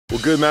Well,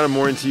 good amount of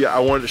morning to you. I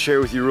wanted to share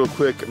with you real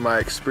quick my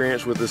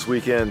experience with this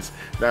weekend's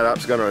Night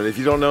Ops Gun Run. If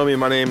you don't know me,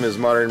 my name is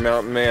Modern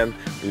Mountain Man.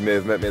 You may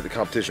have met me at the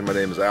competition. My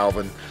name is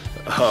Alvin.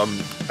 I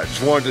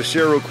just wanted to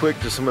share real quick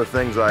just some of the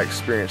things I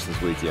experienced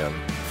this weekend.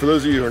 For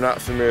those of you who are not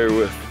familiar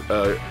with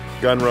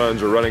gun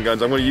runs or running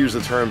guns, I'm going to use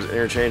the terms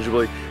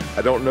interchangeably.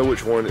 I don't know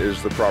which one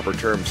is the proper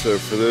term, so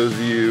for those of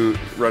you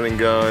running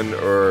gun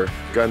or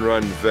gun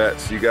run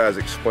vets, you guys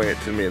explain it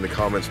to me in the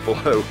comments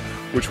below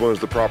which one is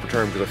the proper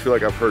term, because I feel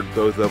like I've heard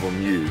both of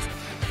them used.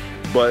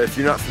 But if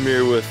you're not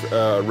familiar with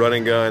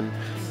running gun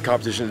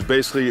competitions,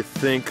 basically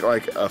think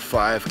like a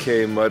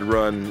 5K mud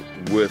run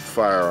with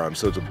firearms.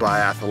 So it's a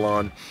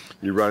biathlon.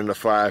 You're running a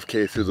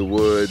 5K through the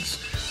woods.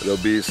 There'll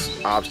be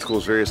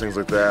obstacles, various things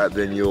like that.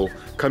 Then you'll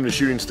come to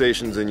shooting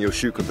stations and you'll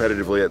shoot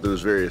competitively at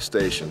those various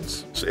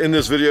stations. So in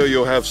this video,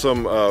 you'll have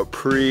some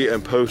pre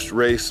and post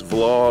race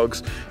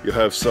vlogs. You'll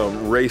have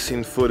some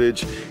racing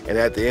footage. And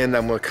at the end,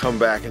 I'm gonna come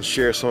back and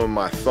share some of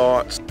my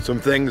thoughts, some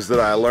things that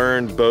I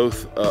learned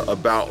both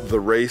about the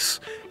race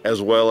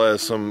as well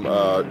as some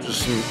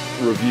just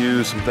some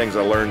reviews, some things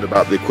I learned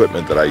about the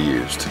equipment that I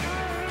used.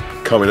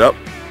 Coming up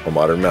on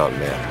Modern Mountain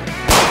Man.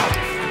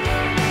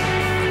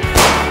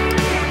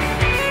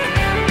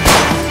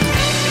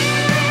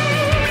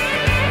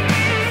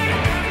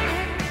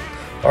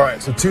 All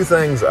right, so two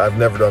things I've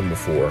never done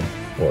before.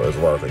 Well, there's a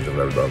lot of things I've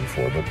never done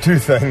before, but two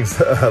things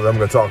that I'm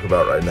gonna talk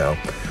about right now.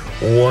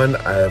 One,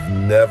 I have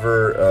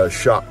never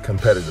shot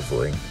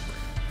competitively.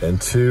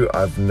 And two,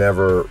 I've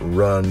never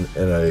run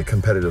in a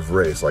competitive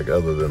race, like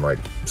other than like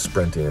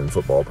sprinting and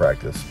football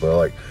practice, but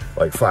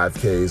like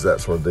 5Ks,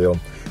 that sort of deal.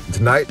 And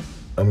tonight,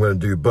 I'm gonna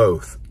do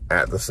both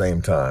at the same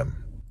time.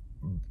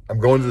 I'm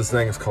going to this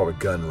thing, it's called a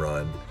gun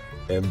run.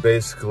 And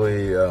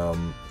basically,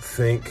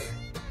 think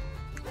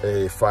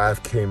a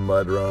 5K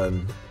mud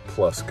run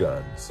plus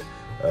guns.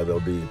 There'll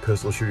be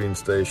pistol shooting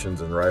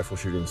stations and rifle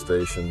shooting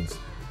stations.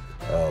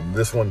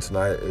 This one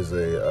tonight is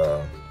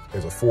a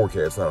 4K,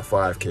 it's not a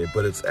 5K,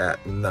 but it's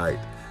at night.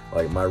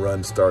 Like my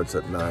run starts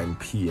at 9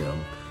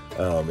 p.m.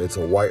 It's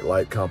a white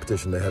light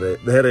competition. They had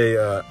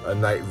a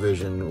night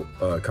vision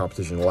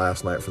competition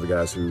last night for the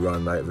guys who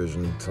run night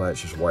vision.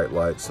 Tonight's just white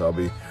light, so I'll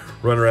be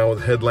running around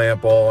with a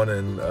headlamp on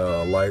and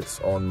lights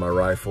on my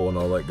rifle and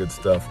all that good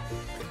stuff.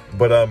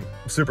 But I'm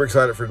super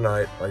excited for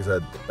tonight. Like I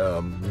said,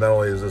 not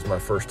only is this my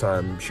first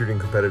time shooting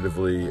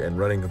competitively and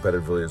running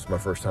competitively, it's my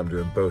first time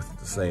doing both at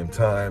the same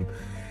time.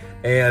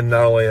 And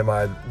not only am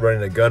I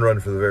running a gun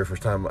run for the very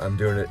first time, I'm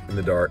doing it in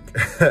the dark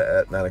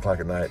at 9 o'clock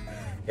at night.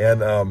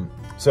 And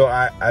so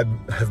I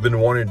have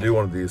been wanting to do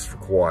one of these for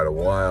quite a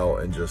while,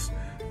 and just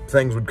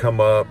things would come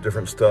up,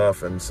 different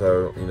stuff. And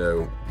so, you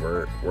know,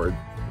 we're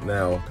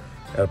now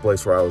at a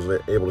place where I was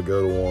able to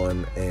go to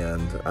one,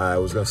 and I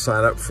was gonna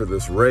sign up for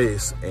this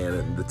race,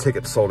 and the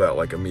ticket sold out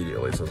like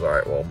immediately. So I was all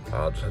right, well,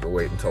 I'll just have to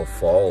wait until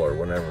fall or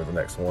whenever the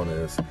next one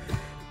is.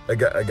 A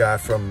guy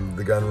from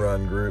the gun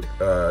run group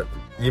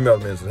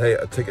emailed me and said, hey,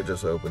 a ticket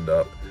just opened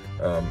up.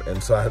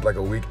 And so I had like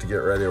a week to get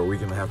ready, or a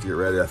week and a half to get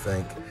ready, I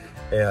think.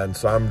 And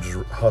so I'm just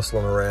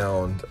hustling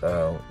around,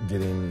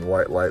 getting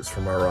white lights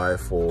for my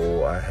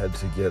rifle. I had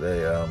to get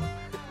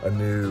a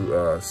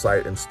new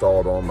sight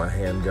installed on my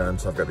handgun.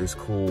 So I've got these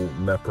cool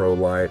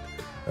Meprolight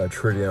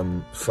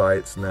tritium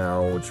sights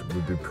now, which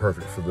would be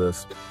perfect for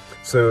this.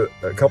 So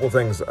a couple of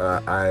things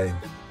I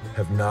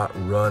have not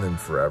run in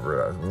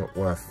forever.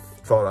 When I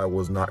thought I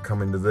was not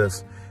coming to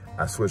this,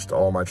 I switched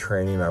all my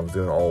training. I was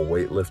doing all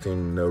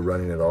weightlifting, no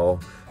running at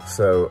all.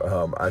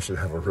 So I should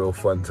have a real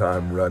fun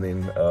time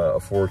running a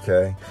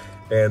 4K.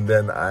 And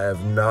then I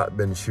have not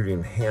been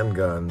shooting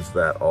handguns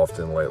that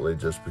often lately,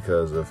 just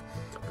because of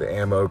the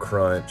ammo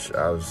crunch.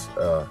 I was,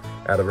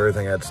 out of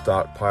everything I had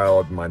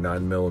stockpiled, my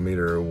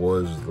 9mm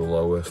was the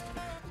lowest.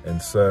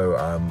 And so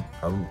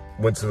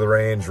I went to the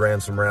range, ran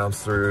some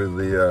rounds through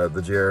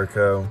the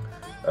Jericho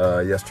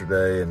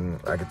yesterday, and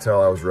I could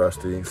tell I was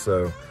rusty.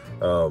 So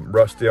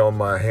rusty on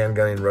my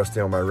handgunning, rusty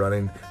on my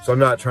running. So I'm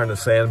not trying to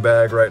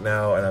sandbag right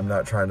now, and I'm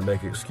not trying to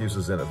make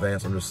excuses in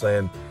advance. I'm just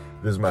saying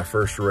this is my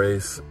first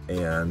race,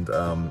 and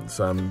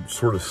so I'm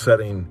sort of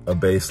setting a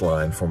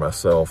baseline for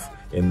myself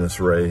in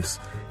this race.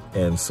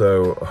 And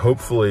so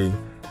hopefully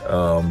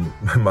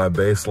my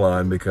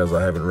baseline, because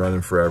I haven't run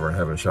in forever and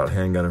haven't shot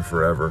handgun in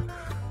forever,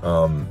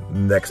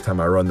 next time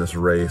I run this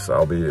race,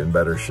 I'll be in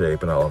better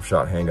shape and I'll have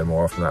shot handgun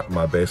more often.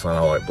 My baseline,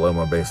 I'll like blow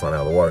my baseline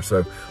out of the water.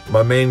 So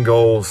my main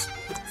goals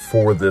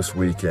for this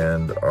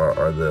weekend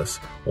are this.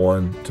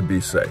 One, to be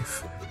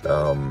safe.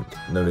 No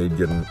need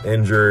getting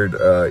injured,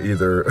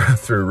 either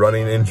through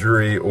running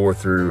injury or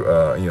through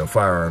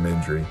firearm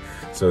injury.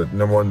 So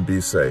number one,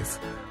 be safe.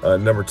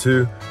 Number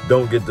two,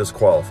 don't get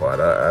disqualified.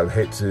 I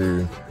hate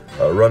to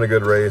run a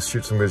good race,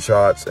 shoot some good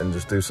shots, and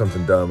just do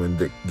something dumb and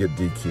get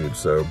DQ'd.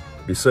 So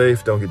be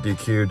safe, don't get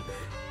DQ'd.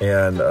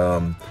 And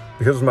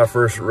because it's my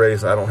first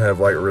race, I don't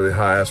have like really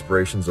high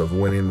aspirations of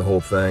winning the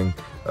whole thing.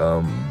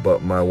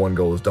 But my one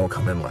goal is don't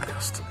come in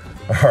last.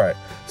 All right,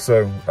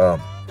 so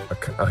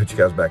I'll hit you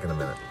guys back in a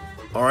minute.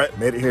 All right,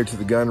 made it here to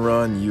the gun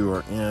run. You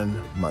are in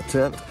my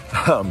tent.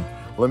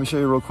 Let me show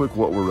you real quick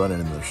what we're running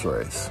in this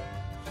race.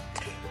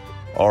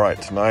 All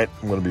right, tonight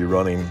I'm going to be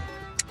running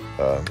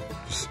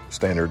just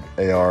standard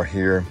AR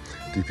here,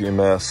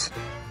 DPMS,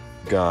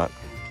 got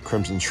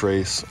Crimson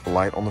Trace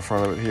light on the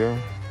front of it here.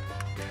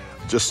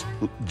 Just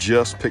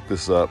picked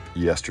this up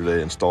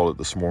yesterday, installed it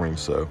this morning,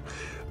 so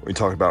we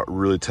talked about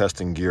really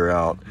testing gear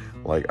out,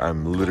 like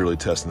I'm literally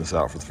testing this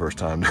out for the first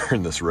time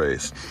during this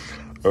race.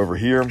 Over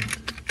here,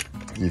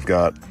 you've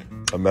got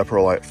a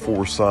Meprolight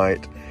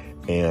foresight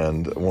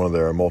and one of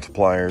their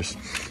multipliers.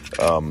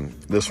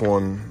 This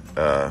one,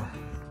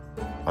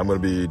 I'm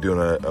going to be doing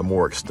a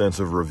more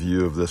extensive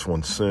review of this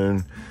one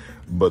soon,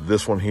 but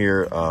this one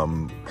here,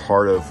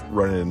 part of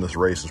running in this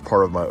race is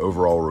part of my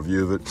overall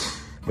review of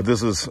it. But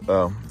this is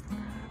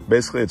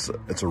basically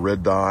it's a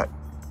red dot,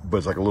 but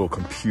it's like a little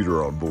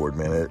computer on board,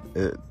 man.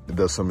 It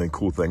does so many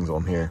cool things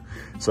on here.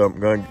 So I'm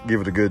going to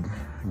give it a good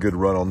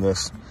run on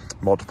this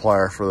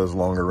multiplier for those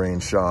longer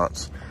range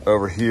shots.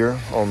 Over here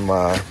on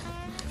my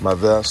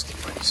vest,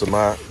 so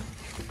my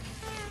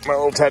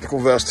little tactical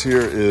vest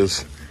here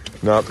is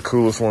not the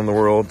coolest one in the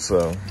world,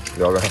 so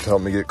y'all gonna have to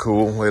help me get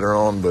cool later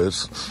on, but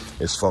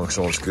it's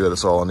functional, it's good,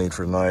 it's all I need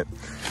for tonight.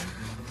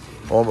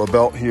 On my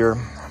belt here,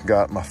 I've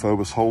got my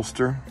Phobos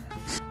holster,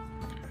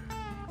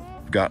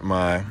 got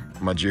my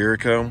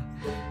Jericho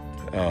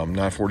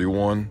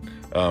 941.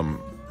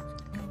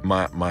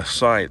 My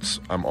sights,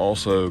 I'm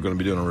also gonna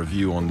be doing a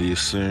review on these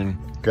soon.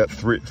 Got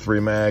three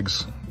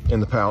mags in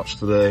the pouch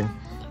today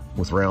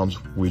with rounds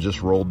we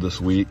just rolled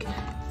this week.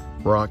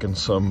 Rocking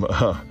some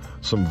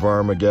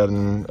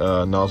Varmageddon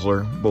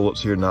nozzler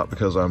bullets here, not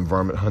because I'm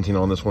varmint hunting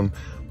on this one,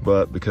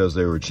 but because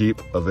they were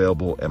cheap,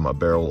 available, and my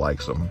barrel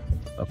likes them.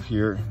 Up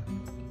here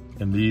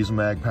in these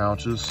mag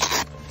pouches,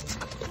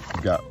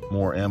 we've got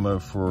more ammo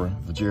for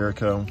the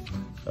Jericho,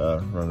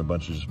 running a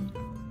bunch of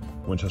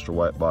Winchester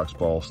white box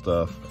ball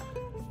stuff.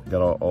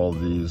 Got all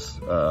these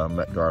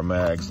Metgar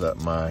mags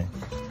that my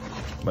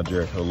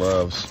Jericho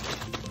loves.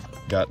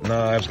 Got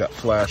knives, got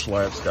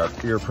flashlights,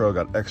 got ear pro,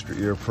 got extra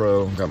ear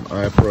pro, got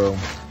my eye pro.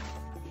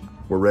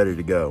 We're ready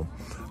to go.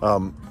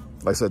 Like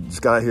I said,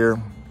 just got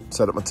here,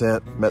 set up my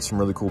tent, met some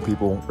really cool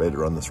people, ready to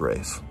run this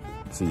race.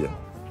 See ya.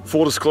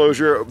 Full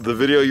disclosure, the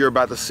video you're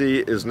about to see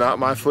is not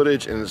my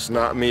footage and it's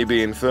not me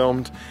being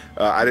filmed.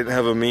 I didn't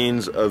have a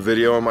means of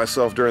videoing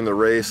myself during the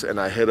race, and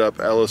I hit up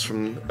Ellis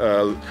from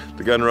the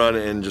gun run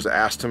and just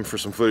asked him for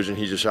some footage, and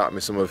he just shot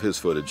me some of his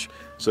footage.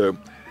 So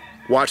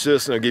watch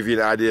this and I'll give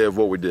you an idea of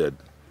what we did.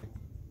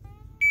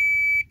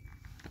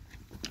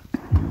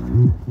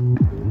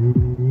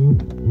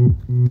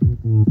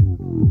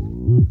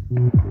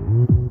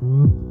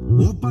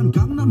 오빤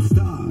강남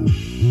스타일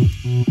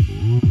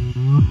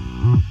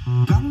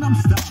강남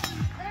스타일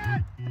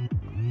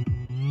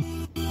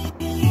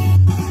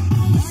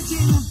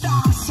낮에는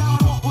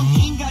따사로운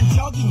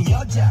인간적인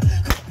여자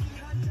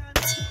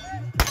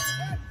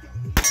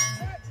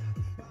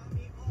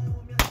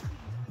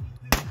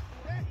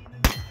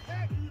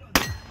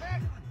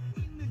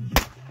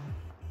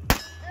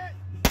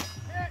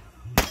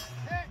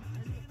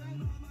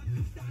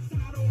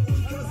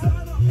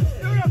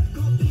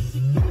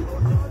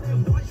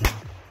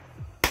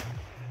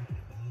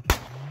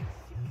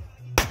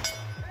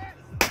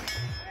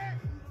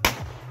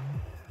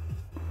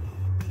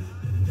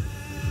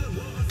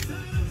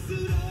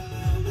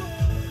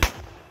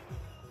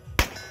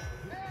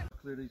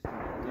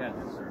Yeah,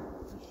 yes, sir.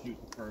 Just shoot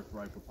the first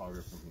rifle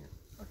target from here.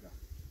 Okay.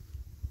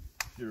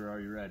 Shooter, are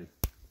you ready?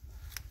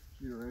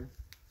 Shooter ready?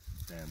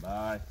 Stand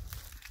by.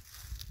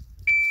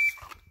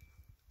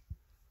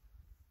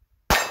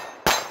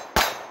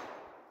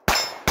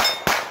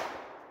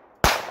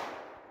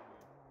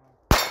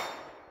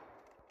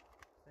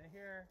 Stay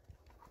here.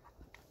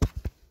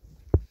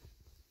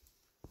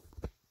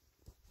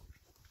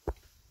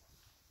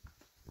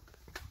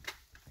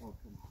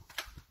 Welcome.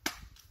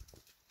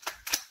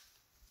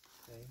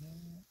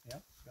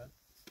 Yep, good.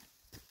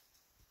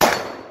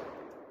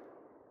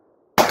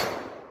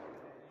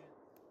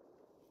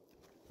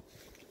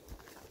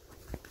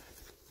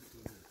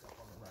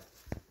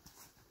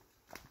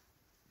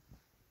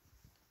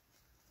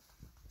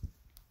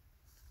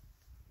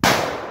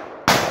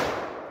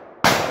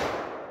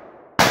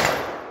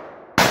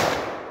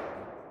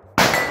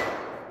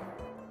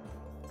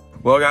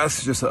 Well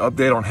guys, just an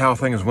update on how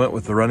things went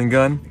with the running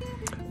gun.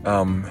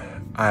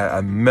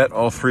 I met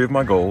all three of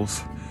my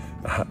goals.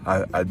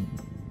 I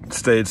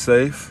stayed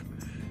safe.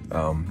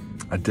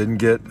 I didn't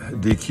get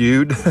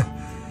DQ'd.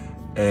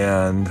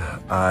 And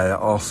I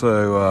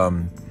also,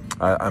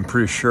 I'm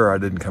pretty sure I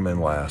didn't come in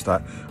last.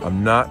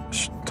 I'm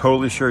not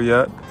totally sure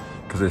yet,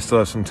 because they still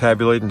have some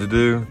tabulating to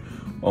do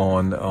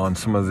on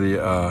some of the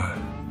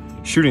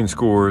shooting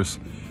scores.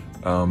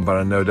 But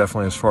I know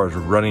definitely as far as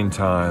running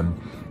time,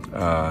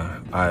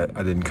 I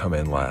didn't come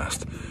in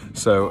last.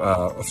 So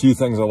a few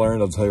things I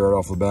learned, I'll tell you right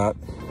off the bat.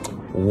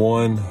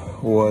 One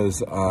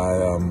was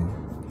I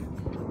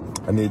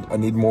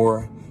need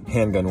more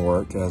handgun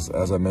work.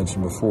 As I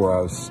mentioned before,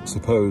 I was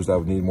supposed I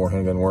would need more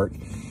handgun work.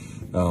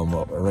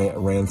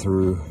 Ran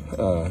through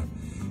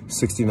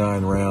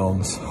 69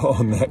 rounds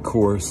on that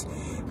course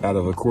out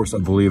of a course I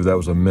believe that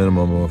was a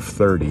minimum of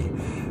 30.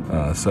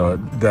 So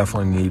it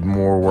definitely need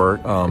more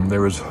work.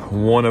 There was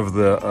one of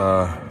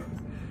the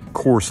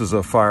courses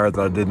of fire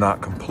that I did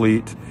not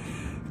complete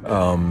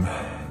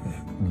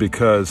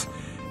because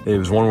it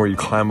was one where you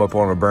climb up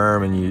on a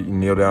berm and you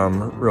kneel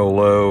down real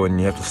low and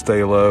you have to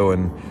stay low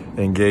and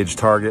engage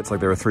targets. Like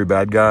there were 3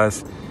 bad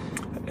guys,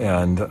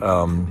 and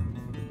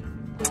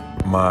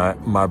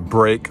my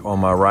brake on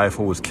my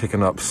rifle was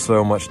kicking up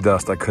so much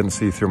dust I couldn't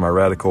see through my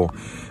reticle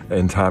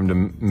in time to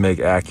make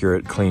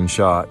accurate, clean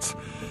shots.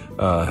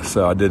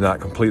 So I did not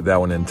complete that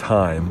one in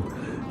time.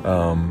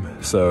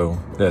 So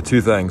yeah,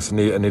 2 things. I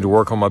need to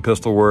work on my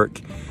pistol work,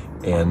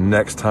 and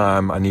next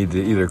time I need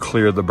to either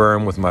clear the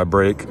berm with my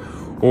brake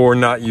or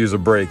not use a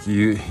brake.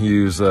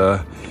 Use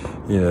either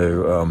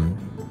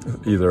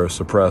a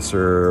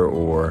suppressor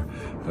or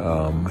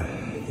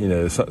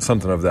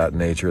something of that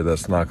nature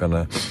that's not going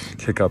to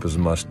kick up as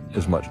much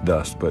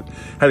dust. But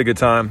had a good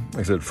time. Like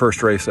I said,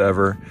 first race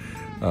ever.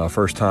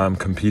 First time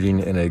competing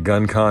in a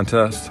gun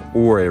contest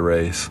or a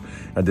race.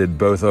 I did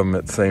both of them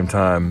at the same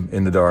time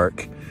in the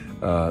dark.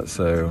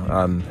 So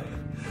I'm,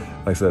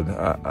 like I said,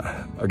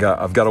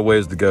 I've got a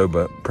ways to go,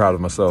 but proud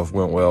of myself.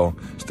 Went well,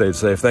 stayed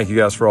safe. Thank you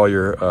guys for all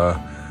your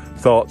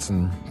thoughts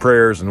and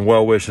prayers and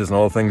well wishes and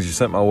all the things you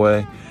sent my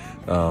way.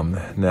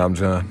 Now I'm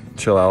just gonna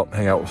chill out,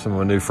 hang out with some of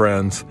my new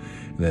friends,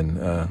 and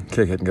then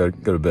kick it and go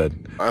to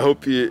bed. I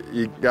hope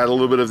you got a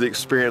little bit of the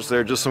experience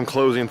there. Just some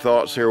closing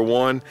thoughts here.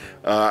 One,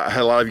 I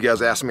had a lot of you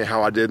guys ask me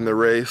how I did in the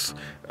race.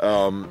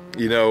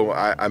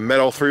 I met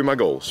all 3 of my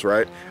goals,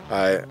 right?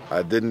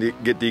 I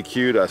didn't get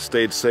DQ'd, I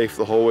stayed safe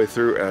the whole way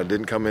through, and I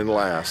didn't come in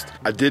last.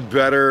 I did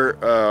better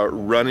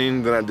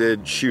running than I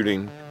did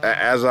shooting.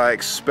 As I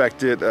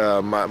expected,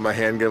 my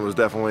handgun was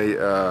definitely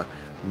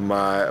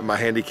my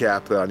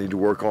handicap that I need to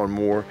work on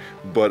more.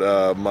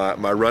 But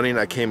my running,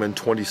 I came in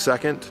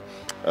 22nd.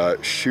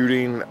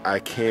 Shooting, I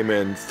came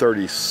in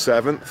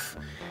 37th.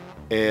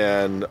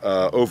 And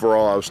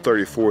overall, I was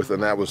 34th,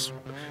 and that was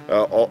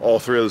all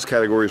 3 of those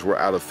categories were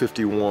out of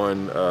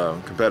 51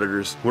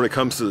 competitors. When it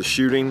comes to the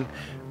shooting,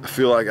 I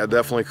feel like I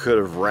definitely could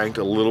have ranked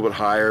a little bit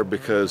higher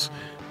because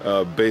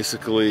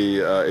basically,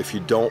 if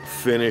you don't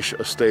finish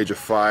a stage of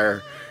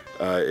fire,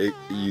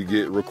 you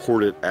get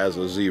recorded as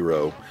a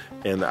 0.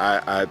 And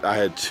I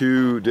had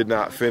 2 did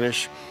not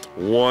finish.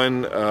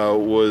 One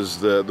was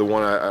the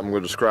one I'm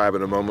going to describe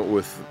in a moment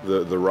with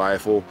the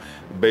rifle.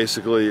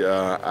 Basically,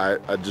 I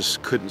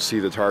just couldn't see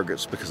the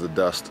targets because of the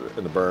dust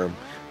in the berm.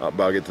 But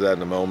I'll get to that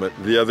in a moment.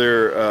 The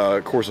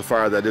other course of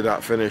fire that I did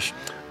not finish,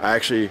 I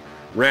actually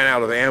ran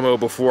out of ammo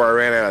before I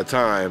ran out of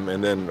time,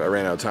 and then I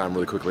ran out of time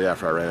really quickly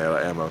after I ran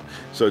out of ammo.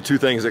 So 2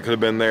 things that could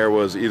have been there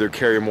was either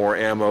carry more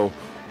ammo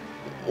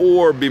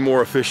or be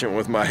more efficient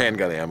with my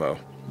handgun ammo.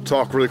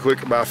 Talk really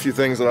quick about a few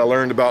things that I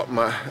learned about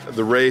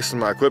the race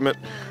and my equipment.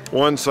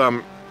 One, so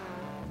I'm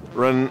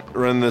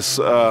run this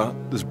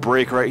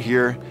brake right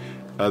here.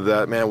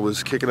 That man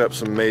was kicking up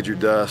some major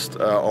dust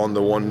on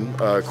the one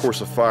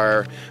course of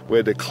fire. We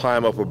had to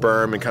climb up a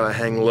berm and kind of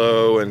hang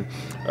low and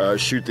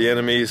shoot the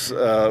enemies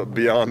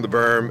beyond the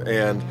berm.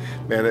 And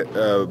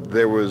man,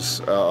 there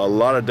was a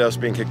lot of dust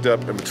being kicked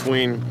up in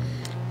between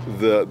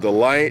the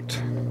light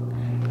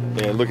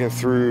and looking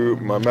through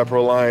my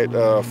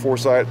Meprolight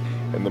foresight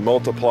and the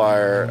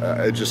multiplier.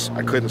 I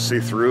couldn't see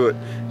through it,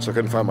 so I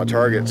couldn't find my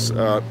targets.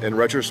 In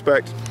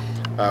retrospect,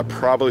 I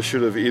probably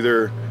should have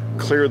either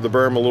cleared the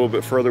berm a little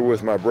bit further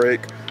with my brake,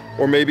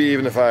 or maybe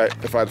even if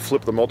I'd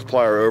flipped the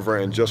multiplier over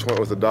and just went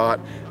with a dot,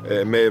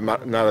 it may have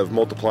not have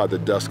multiplied the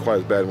dust quite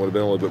as bad and would have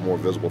been a little bit more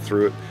visible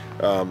through it.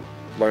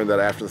 Learned that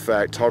after the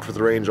fact. Talked with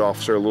the range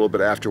officer a little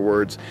bit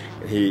afterwards,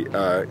 and he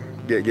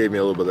gave me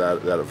a little bit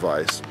of that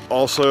advice.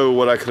 Also,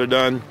 what I could have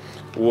done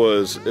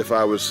was, if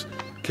I was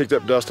kicked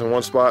up dust in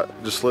one spot,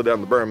 just slid down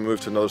the berm and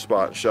moved to another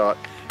spot and shot.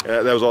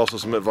 And that was also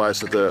some advice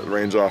that the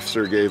range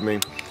officer gave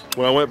me.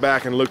 When I went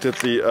back and looked at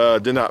the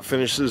did not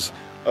finishes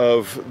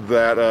of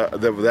that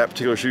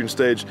particular shooting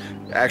stage,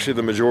 actually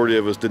the majority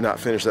of us did not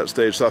finish that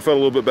stage, so I felt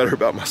a little bit better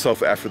about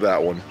myself after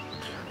that one.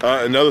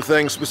 Another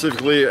thing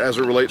specifically as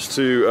it relates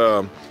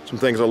to some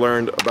things I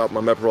learned about my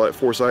Meprolight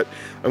foresight,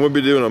 I'm going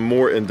to be doing a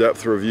more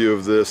in-depth review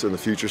of this in the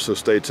future, so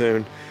stay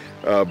tuned.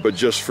 But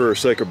just for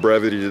sake of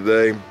brevity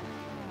today,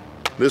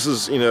 this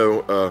is,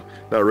 not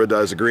a red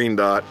dot, it's a green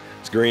dot.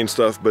 It's green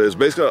stuff, but it's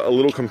basically a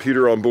little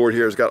computer on board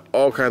here. It's got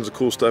all kinds of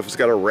cool stuff. It's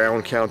got a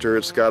round counter,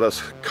 it's got a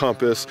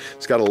compass,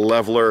 it's got a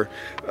leveler.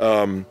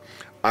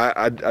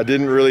 I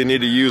didn't really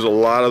need to use a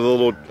lot of the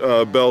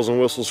little bells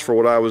and whistles for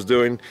what I was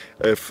doing.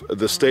 If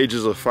the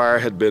stages of fire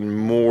had been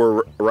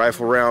more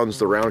rifle rounds,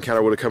 the round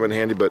counter would have come in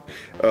handy, but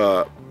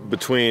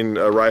between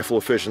rifle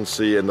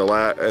efficiency and the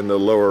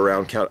lower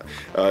round count,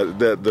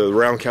 the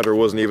round counter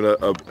wasn't even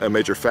a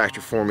major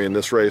factor for me in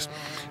this race.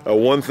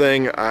 One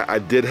thing, I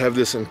did have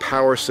this in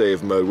power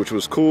save mode, which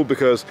was cool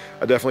because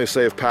I definitely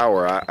saved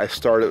power. I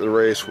started the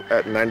race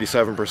at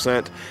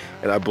 97%,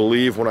 and I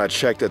believe when I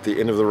checked at the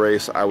end of the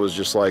race, I was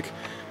just like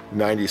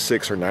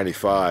 96 or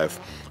 95.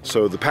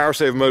 So the power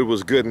save mode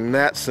was good in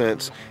that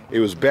sense. It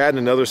was bad in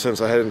another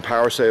sense. I had it in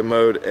power save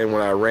mode, and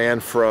when I ran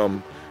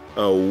from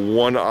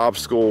one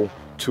obstacle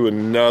to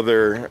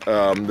another.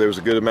 There was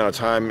a good amount of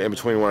time in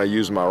between when I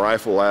used my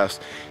rifle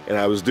last, and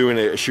I was doing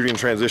a shooting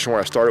transition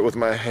where I started with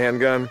my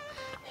handgun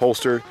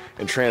holster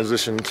and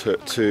transitioned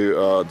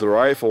to the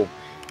rifle.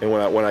 And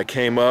when I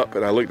came up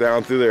and I looked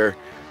down through there,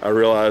 I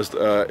realized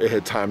it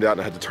had timed out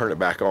and I had to turn it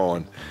back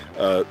on.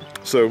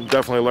 So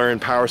definitely learn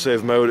power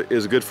save mode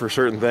is good for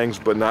certain things,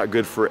 but not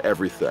good for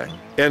everything.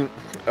 And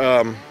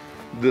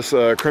this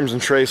Crimson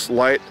Trace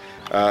light,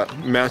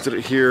 mounted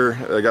it here.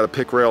 I got a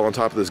pick rail on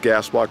top of this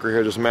gas blocker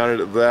here, just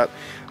mounted it to that.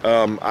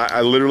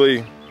 I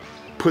literally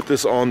put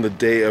this on the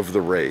day of the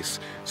race.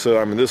 So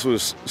I mean, this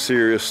was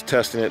serious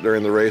testing it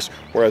during the race,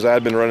 whereas I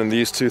had been running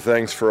these two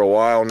things for a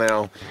while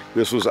now. I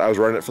was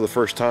running it for the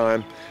first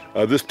time.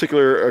 This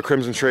particular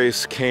Crimson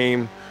Trace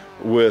came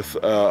with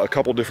a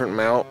couple different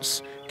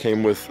mounts.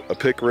 Came with a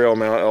pick rail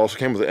mount. It also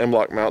came with an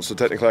M-lock mount, so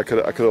technically I could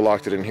have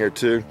locked it in here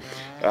too.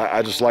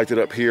 I just liked it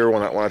up here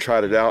when I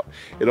tried it out.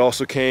 It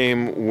also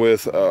came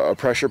with a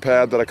pressure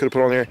pad that I could have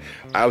put on there.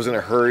 I was in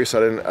a hurry, so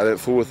I didn't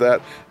fool with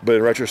that. But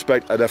in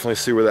retrospect, I definitely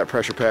see where that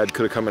pressure pad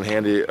could have come in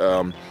handy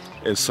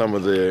in some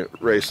of the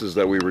races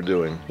that we were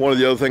doing. One of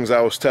the other things I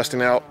was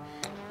testing out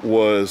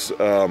was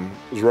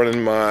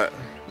running my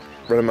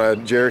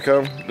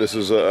Jericho. This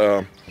is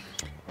a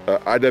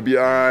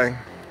IWI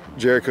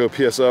Jericho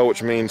PSO,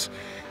 which means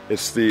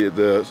it's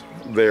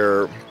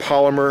their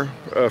polymer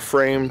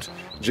framed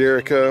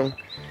Jericho,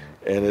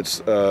 and it's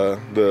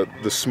the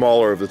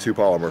smaller of the two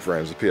polymer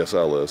frames, the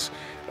PSL is.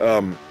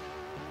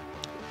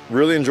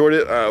 Really enjoyed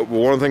it.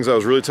 One of the things I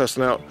was really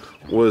testing out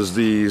was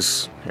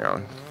these, here,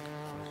 I'll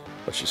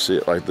let you see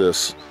it like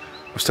this.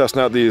 I was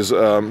testing out these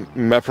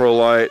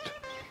Meprolight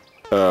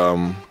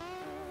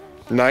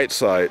night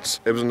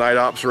sights. It was a night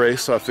ops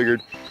race, so I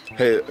figured,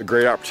 hey, a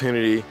great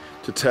opportunity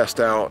to test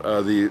out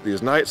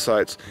these night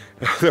sights.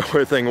 The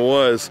only thing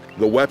was,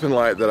 the weapon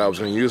light that I was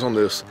going to use on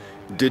this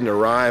didn't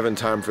arrive in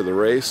time for the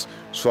race,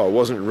 so I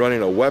wasn't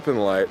running a weapon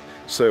light.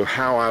 So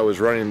how I was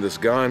running this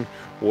gun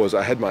was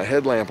I had my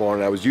headlamp on,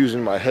 and I was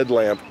using my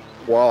headlamp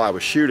while I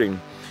was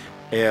shooting,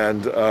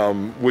 and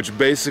which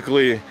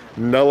basically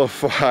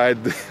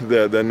nullified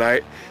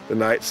the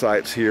night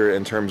sights here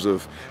in terms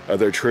of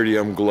their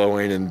tritium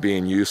glowing and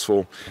being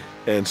useful.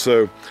 And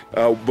so,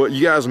 but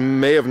you guys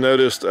may have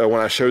noticed when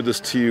I showed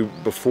this to you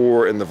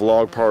before in the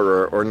vlog part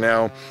or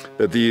now,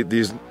 that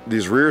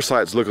these rear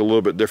sights look a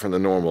little bit different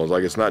than normal.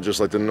 Like, it's not just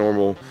like the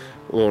normal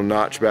little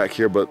notch back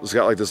here, but it's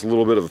got like this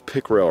little bit of a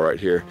pick rail right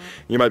here.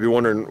 You might be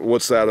wondering,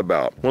 what's that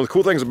about? One of the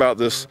cool things about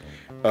this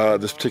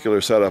particular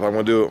setup, I'm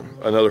gonna do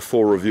another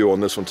full review on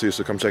this one too,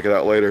 so come check it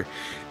out later,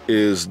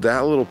 is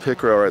that little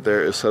pick rail right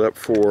there is set up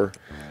for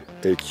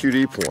a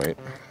QD point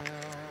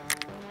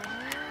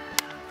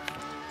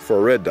for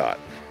a red dot,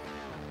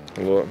 a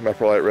little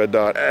Meprolight red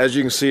dot. As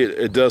you can see,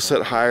 it does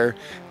set higher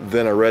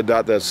than a red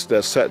dot that's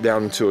set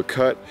down into a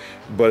cut,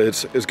 but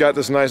it's got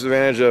this nice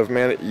advantage of,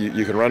 man,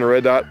 you can run a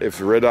red dot. If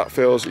the red dot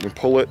fails, you can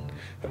pull it.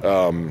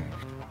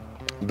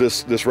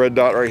 This red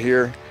dot right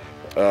here,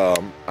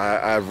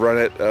 I've run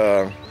it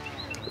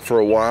for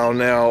a while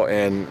now,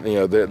 and you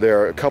know, there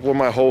are a couple of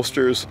my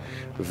holsters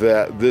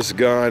that this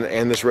gun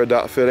and this red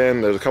dot fit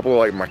in. There's a couple of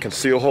like my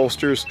conceal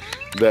holsters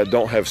that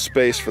don't have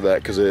space for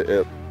that because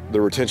the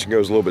retention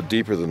goes a little bit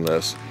deeper than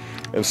this.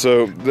 And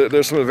so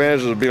there's some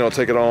advantages of being able to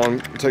take it on,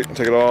 take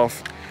it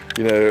off.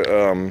 You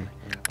know,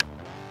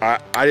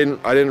 I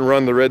didn't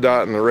run the red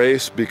dot in the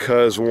race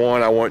because,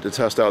 one, I wanted to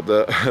test out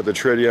the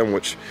tritium,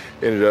 which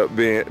ended up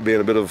being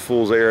a bit of a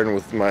fool's errand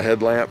with my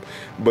headlamp.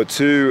 But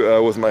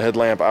two, with my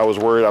headlamp, I was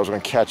worried I was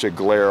going to catch a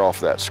glare off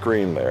that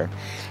screen there.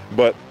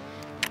 But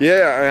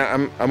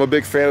yeah, I'm a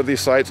big fan of these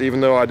sights,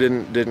 even though I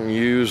didn't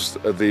use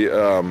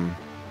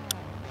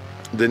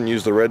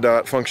the red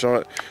dot function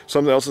on it.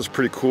 Something else that's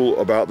pretty cool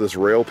about this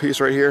rail piece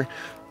right here,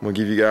 I'm gonna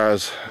give you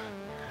guys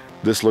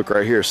this look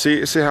right here.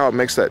 See how it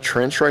makes that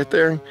trench right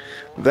there?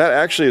 That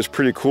actually is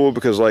pretty cool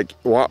because, like,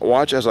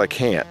 watch as I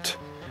cant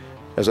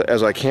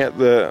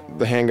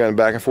the handgun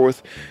back and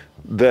forth,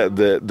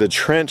 the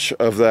trench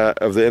of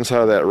the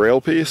inside of that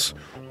rail piece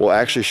will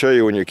actually show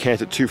you when you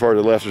cant it too far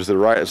to the left or to the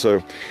right.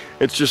 So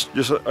it's just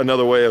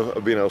another way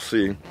of being able to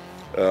see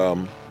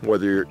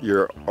whether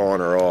you're on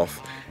or off.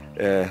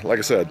 Like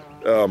I said,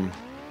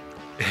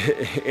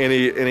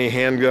 any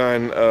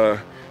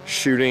handgun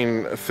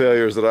shooting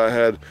failures that I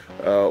had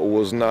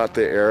was not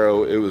the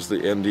arrow, it was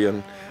the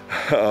Indian.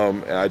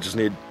 I just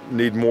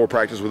need more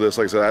practice with this.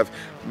 Like I said,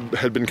 I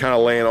had been kind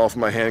of laying off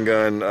my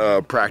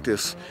handgun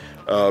practice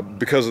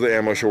because of the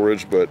ammo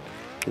shortage, but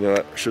you know,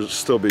 I should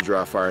still be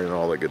dry firing and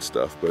all that good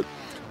stuff. But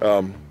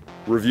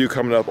review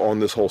coming up on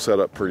this whole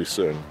setup pretty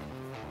soon.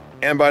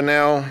 And by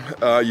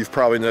now, you've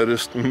probably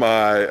noticed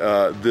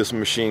my This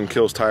Machine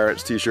Kills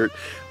Tyrants t-shirt.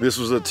 This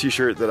was a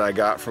t-shirt that I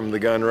got from the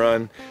gun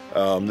run.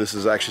 This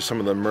is actually some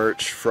of the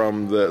merch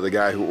from the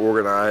guy who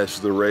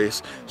organized the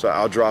race. So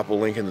I'll drop a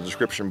link in the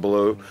description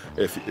below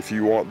if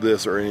you want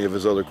this or any of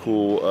his other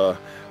cool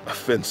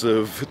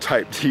offensive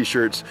type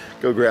t-shirts,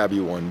 go grab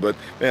you one. But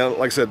man,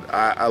 like I said,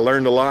 I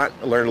learned a lot.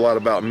 I learned a lot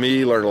about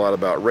me, learned a lot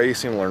about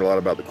racing, learned a lot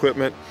about the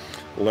equipment.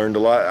 Learned a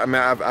lot. I mean,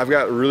 I've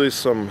got really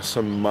some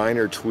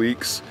minor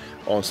tweaks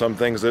on some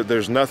things.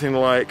 There's nothing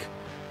like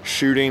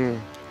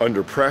shooting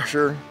under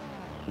pressure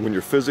when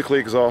you're physically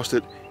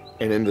exhausted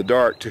and in the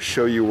dark to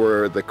show you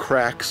where the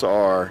cracks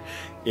are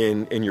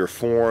in your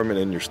form and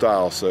in your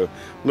style. So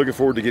looking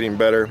forward to getting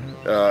better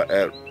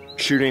at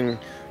shooting.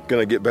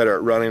 Gonna get better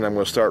at running. I'm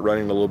gonna start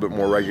running a little bit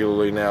more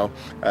regularly now.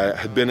 I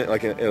had been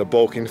like in a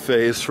bulking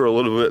phase for a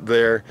little bit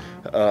there.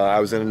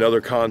 I was in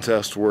another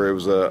contest where it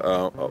was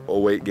a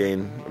weight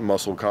gain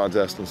muscle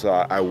contest, and so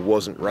I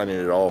wasn't running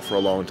at all for a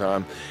long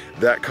time.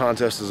 That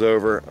contest is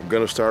over. I'm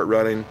gonna start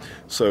running,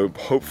 so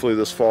hopefully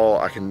this fall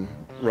I can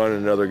run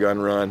another gun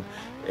run.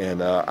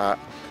 And like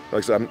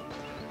I said,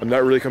 I'm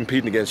not really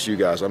competing against you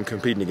guys. I'm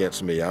competing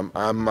against me. I'm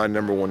my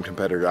 #1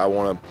 competitor. I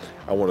want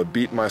to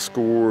beat my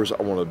scores.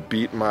 I want to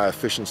beat my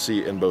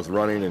efficiency in both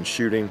running and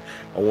shooting.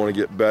 I want to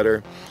get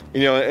better.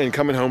 You know, and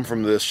coming home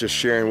from this, just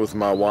sharing with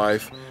my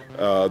wife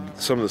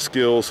some of the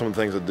skills, some of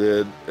the things I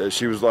did.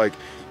 She was like,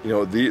 you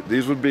know,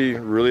 these would be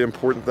really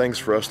important things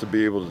for us to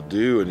be able to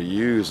do and to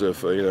use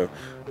if you know,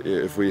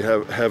 if we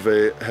have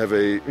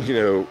a you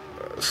know,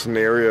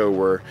 scenario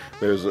where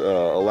there's a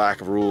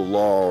lack of rule of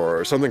law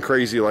or something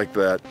crazy like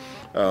that.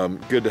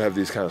 Good to have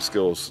these kind of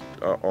skills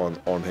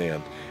on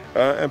hand,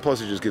 and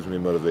plus it just gives me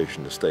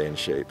motivation to stay in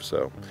shape.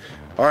 So,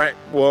 all right,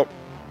 well,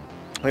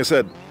 like I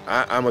said,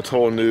 I'm a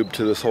total noob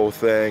to this whole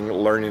thing,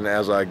 learning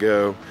as I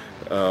go.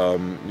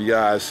 You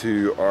guys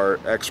who are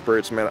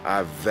experts, man,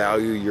 I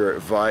value your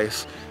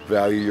advice,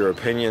 value your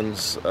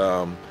opinions,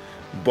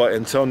 but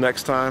until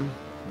next time,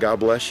 God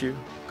bless you.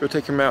 Go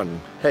take your mountain.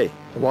 Hey,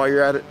 while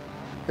you're at it,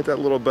 hit that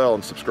little bell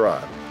and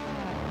subscribe.